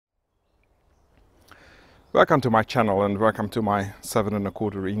Welcome to my channel and welcome to my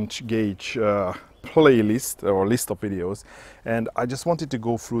 7.25-inch gauge playlist or list of videos. And I just wanted to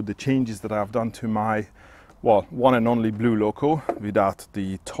go through the changes that I've done to my, well, one and only blue loco without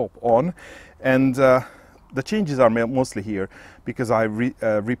the top on. And the changes are mostly here because I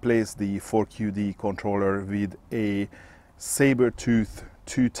replaced the 4QD controller with a saber-tooth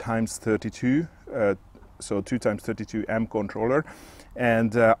 2x32, so 2x32M controller,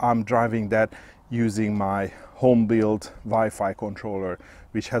 and I'm driving that using my home built Wi-Fi controller,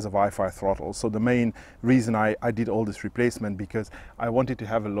 which has a Wi-Fi throttle. So the main reason I did all this replacement, because I wanted to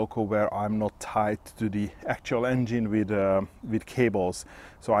have a loco where I'm not tied to the actual engine with cables,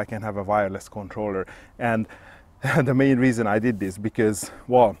 so I can have a wireless controller. And the main reason I did this, because,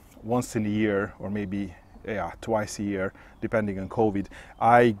 well, once in a year or maybe twice a year, depending on COVID,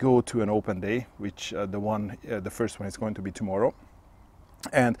 I go to an open day, which the first one is going to be tomorrow.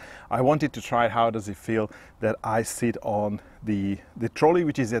 And I wanted to try how does it feel that I sit on the trolley,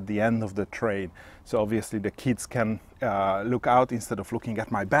 which is at the end of the train. So obviously the kids can look out instead of looking at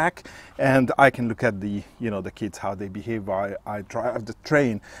my back, and I can look at the kids, how they behave while I drive the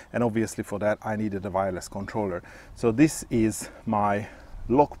train. And obviously for that I needed a wireless controller. So this is my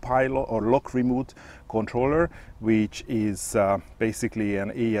lock pilot or lock remote controller, which is basically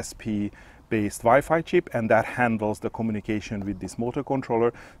an ASP based Wi-Fi chip, and that handles the communication with this motor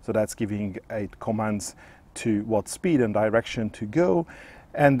controller. So that's giving it commands to what speed and direction to go.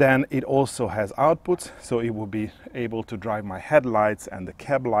 And then it also has outputs, so it will be able to drive my headlights and the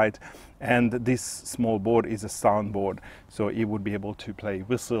cab light. And this small board is a sound board, so it would be able to play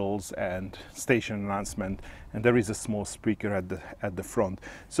whistles and station announcement. And there is a small speaker at the front.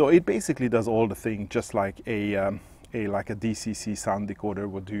 So it basically does all the things just like a DCC sound decoder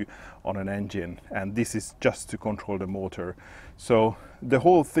would do on an engine, and this is just to control the motor. So the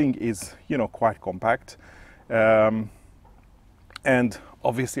whole thing is, quite compact. And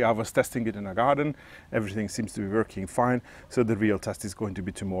obviously I was testing it in a garden. Everything seems to be working fine. So the real test is going to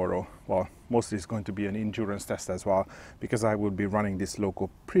be tomorrow. Well, mostly it's going to be an endurance test as well, because I will be running this loco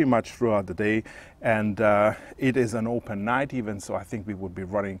pretty much throughout the day. And it is an open night even, so I think we would be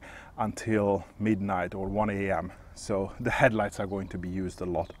running until midnight or 1 a.m. So the headlights are going to be used a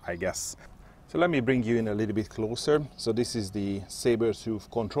lot, I guess. So let me bring you in a little bit closer. So this is the saber-tooth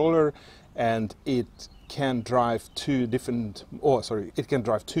controller, and it can drive two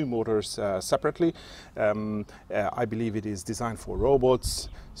motors separately. I believe it is designed for robots,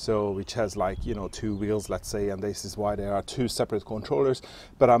 so which has two wheels, let's say, and this is why there are two separate controllers.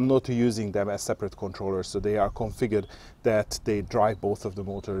 But I'm not using them as separate controllers, so they are configured that they drive both of the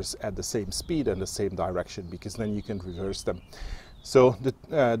motors at the same speed and the same direction, because then you can reverse them. So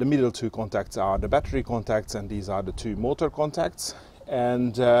the middle two contacts are the battery contacts, and these are the two motor contacts.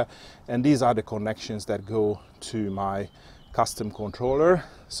 And these are the connections that go to my custom controller.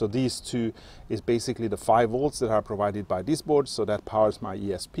 So these two is basically the 5 volts that are provided by this board, so that powers my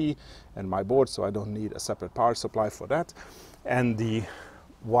ESP and my board, so I don't need a separate power supply for that. And the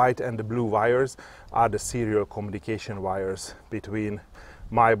white and the blue wires are the serial communication wires between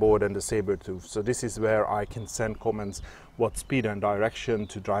my board and the saber-tooth. So this is where I can send commands what speed and direction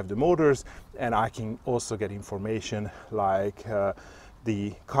to drive the motors, and I can also get information like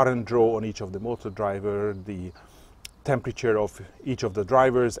the current draw on each of the motor driver, the temperature of each of the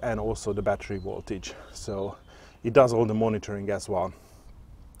drivers, and also the battery voltage. So it does all the monitoring as well.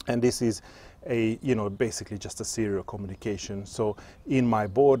 And this is basically just a serial communication. So in my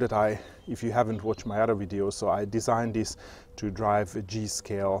board that if you haven't watched my other videos, so I designed this to drive a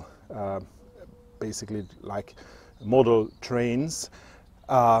G-scale, basically like model trains.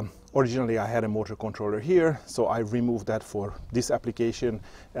 Originally I had a motor controller here, so I removed that for this application,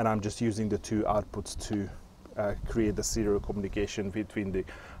 and I'm just using the two outputs to create the serial communication between the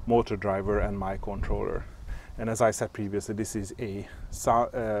motor driver and my controller. And as I said previously, this is a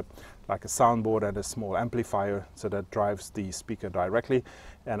like a soundboard and a small amplifier, so that drives the speaker directly.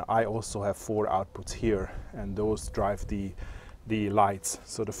 And I also have 4 outputs here, and those drive the lights.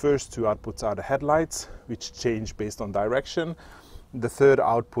 So the first 2 outputs are the headlights, which change based on direction. The third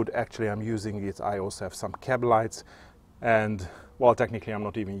output, actually I'm using it, I also have some cab lights, and well, technically I'm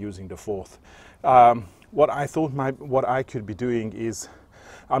not even using the 4th. What I could be doing is,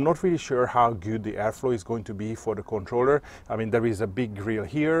 I'm not really sure how good the airflow is going to be for the controller. I mean, there is a big grill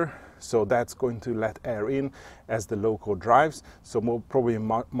here, so that's going to let air in as the loco drives. So probably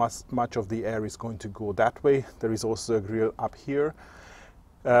much of the air is going to go that way. There is also a grill up here.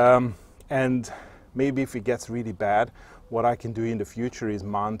 And maybe if it gets really bad, what I can do in the future is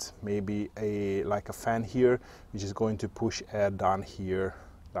mount maybe like a fan here, which is going to push air down here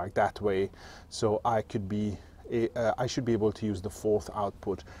like that way, so I should be able to use the fourth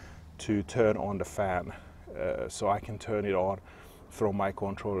output to turn on the fan, so I can turn it on from my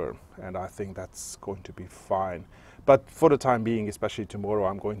controller, and I think that's going to be fine. But for the time being, especially tomorrow,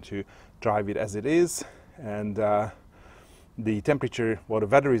 I'm going to drive it as it is, and the temperature, well, the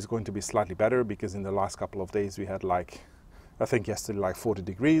weather is going to be slightly better, because in the last couple of days we had, like, I think yesterday, like 40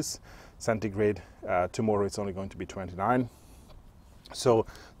 degrees centigrade. Tomorrow it's only going to be 29. So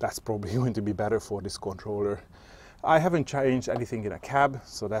that's probably going to be better for this controller. I haven't changed anything in a cab,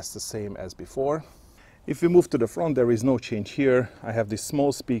 so that's the same as before. If we move to the front, there is no change here. I have this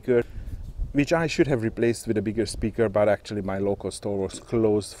small speaker, which I should have replaced with a bigger speaker, but actually my local store was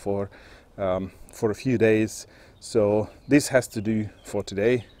closed for a few days. So this has to do for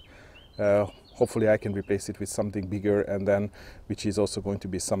today. Hopefully I can replace it with something bigger, and then which is also going to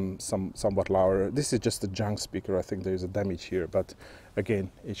be somewhat louder. This is just a junk speaker. I think there is a damage here, but again,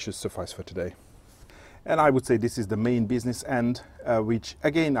 it should suffice for today. And I would say this is the main business end, which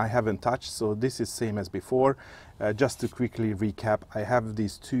again I haven't touched, so this is same as before. Just to quickly recap, I have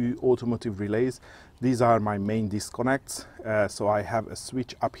these two automotive relays. These are my main disconnects. So I have a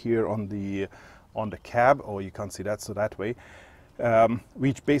switch up here on the cab, or you can't see that, so that way,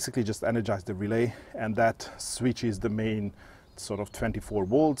 which basically just energizes the relay, and that switches the main sort of 24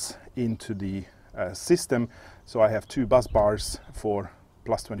 volts into the system. So I have two bus bars for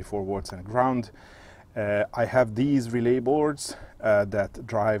plus 24 volts and ground. I have these relay boards that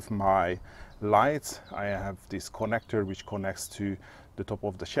drive my lights. I have this connector which connects to the top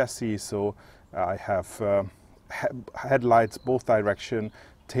of the chassis, so I have headlights both direction,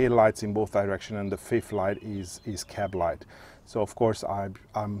 tail lights in both direction, and the fifth light is cab light. So of course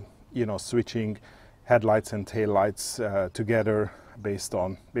I'm switching headlights and tail lights together based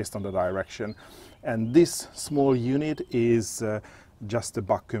on the direction. And this small unit is just a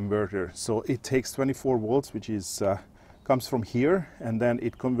buck converter, so it takes 24 volts, which is comes from here, and then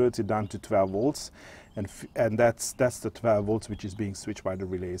it converts it down to 12 volts, and that's the 12 volts which is being switched by the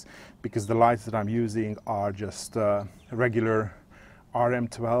relays, because the lights that I'm using are just regular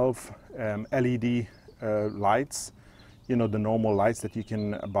RM12 LED lights, the normal lights that you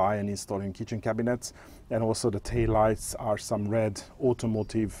can buy and install in kitchen cabinets. And also the tail lights are some red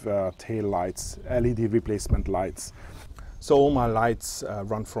automotive tail lights, LED replacement lights. So all my lights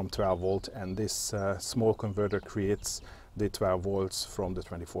run from 12 volt, and this small converter creates the 12 volts from the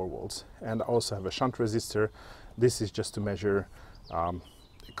 24 volts. And I also have a shunt resistor. This is just to measure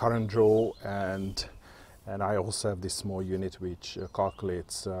current draw, and I also have this small unit which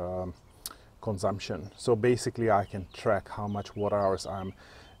calculates consumption. So basically I can track how much watt hours I'm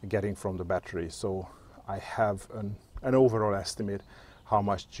getting from the battery. So I have an overall estimate how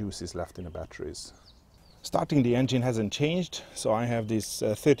much juice is left in the batteries. Starting the engine hasn't changed, so I have this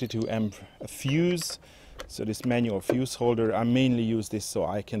 32 amp fuse, so this manual fuse holder. I mainly use this so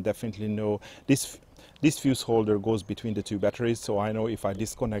I can definitely know this fuse holder goes between the two batteries, so I know if I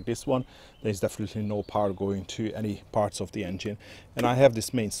disconnect this one, there's definitely no power going to any parts of the engine. And I have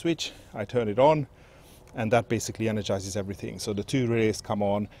this main switch, I turn it on, and that basically energizes everything. So the two relays come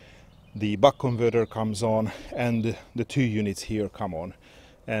on, the buck converter comes on, and the two units here come on.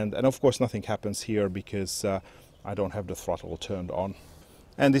 And of course nothing happens here because I don't have the throttle turned on.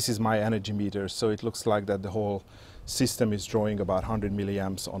 And this is my energy meter, so it looks like that the whole system is drawing about 100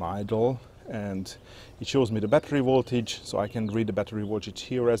 milliamps on idle, and it shows me the battery voltage, so I can read the battery voltage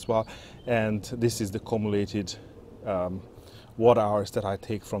here as well. And this is the cumulated watt hours that I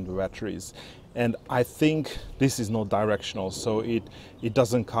take from the batteries. And I think this is not directional, so it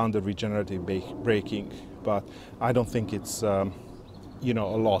doesn't count the regenerative braking, but I don't think it's a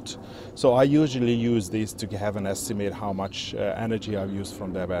lot. So I usually use this to have an estimate how much energy I've used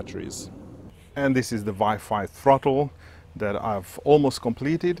from their batteries. And this is the Wi-Fi throttle that I've almost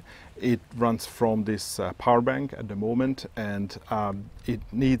completed. It runs from this power bank at the moment, and it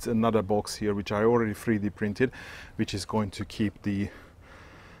needs another box here which I already 3D printed, which is going to keep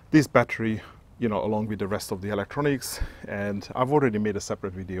this battery along with the rest of the electronics. And I've already made a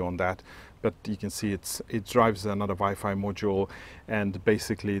separate video on that, but you can see it drives another Wi-Fi module, and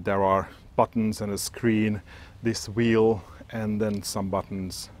basically there are buttons and a screen, this wheel, and then some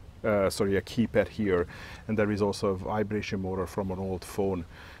buttons, a keypad here, and there is also a vibration motor from an old phone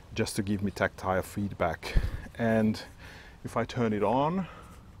just to give me tactile feedback. And if I turn it on,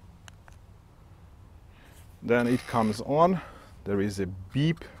 then it comes on. There is a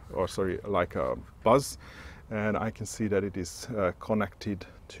beep, like a buzz, and I can see that it is connected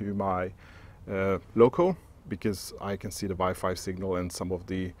to my loco, because I can see the Wi-Fi signal and some of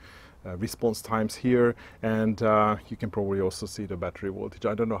the response times here, and you can probably also see the battery voltage.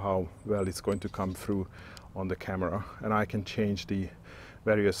 I don't know how well it's going to come through on the camera, and I can change the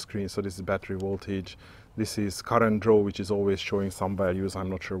various screens. So this is battery voltage, this is current draw, which is always showing some values, I'm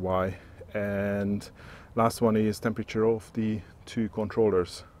not sure why, and last one is temperature of the two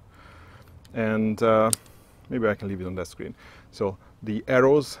controllers. And maybe I can leave it on that screen. So the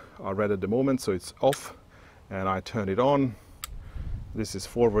arrows are red at the moment, so it's off, and I turn it on. This is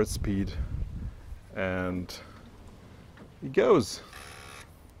forward speed, and it goes.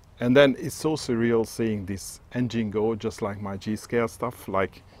 And then it's so surreal seeing this engine go, just like my G-scale stuff,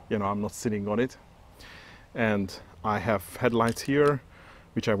 like, you know, I'm not sitting on it. And I have headlights here,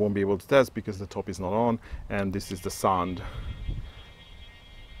 which I won't be able to test because the top is not on, and this is the sound.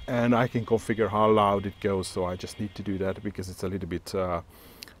 And I can configure how loud it goes, so I just need to do that because it's a little bit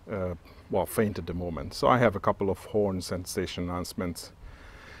well, faint at the moment. So I have a couple of horns and station announcements,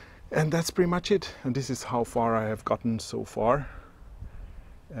 and that's pretty much it. And this is how far I have gotten so far.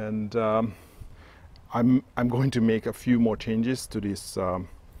 And I'm going to make a few more changes to this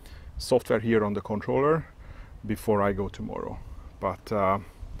software here on the controller before I go tomorrow. But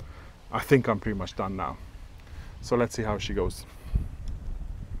I think I'm pretty much done now. So let's see how she goes.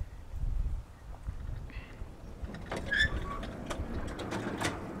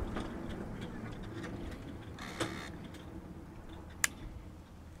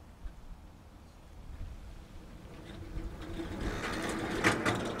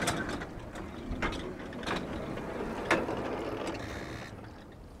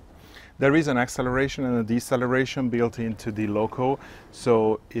 There is an acceleration and a deceleration built into the loco,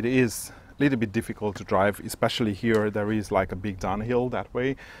 so it is a little bit difficult to drive, especially here. There is like a big downhill that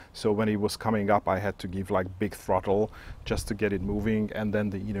way, so when it was coming up I had to give like big throttle just to get it moving, and then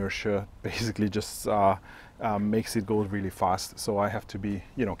the inertia basically just makes it go really fast, so I have to be,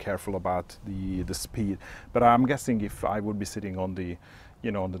 you know, careful about the speed. But I'm guessing if I would be sitting on the,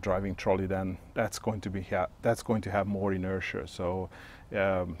 you know, on the driving trolley, then that's going to have more inertia, so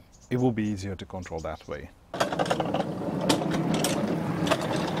it will be easier to control that way.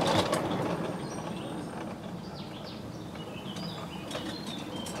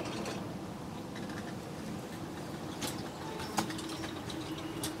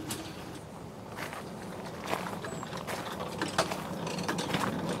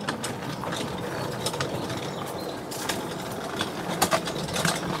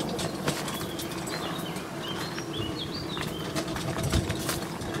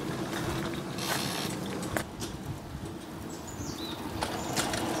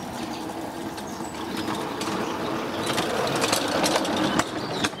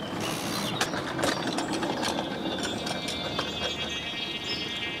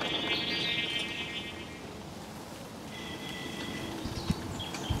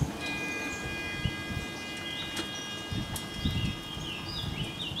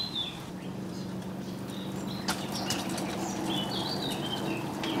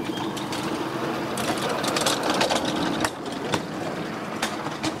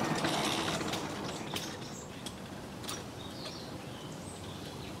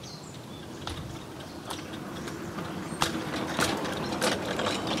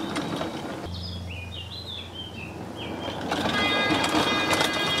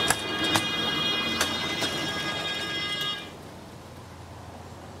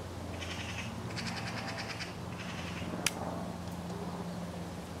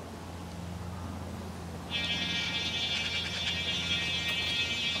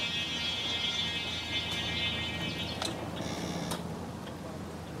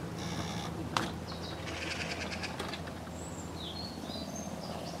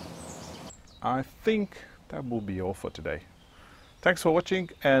 I think that will be all for today. Thanks for watching,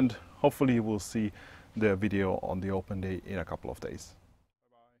 and hopefully you will see the video on the open day in a couple of days.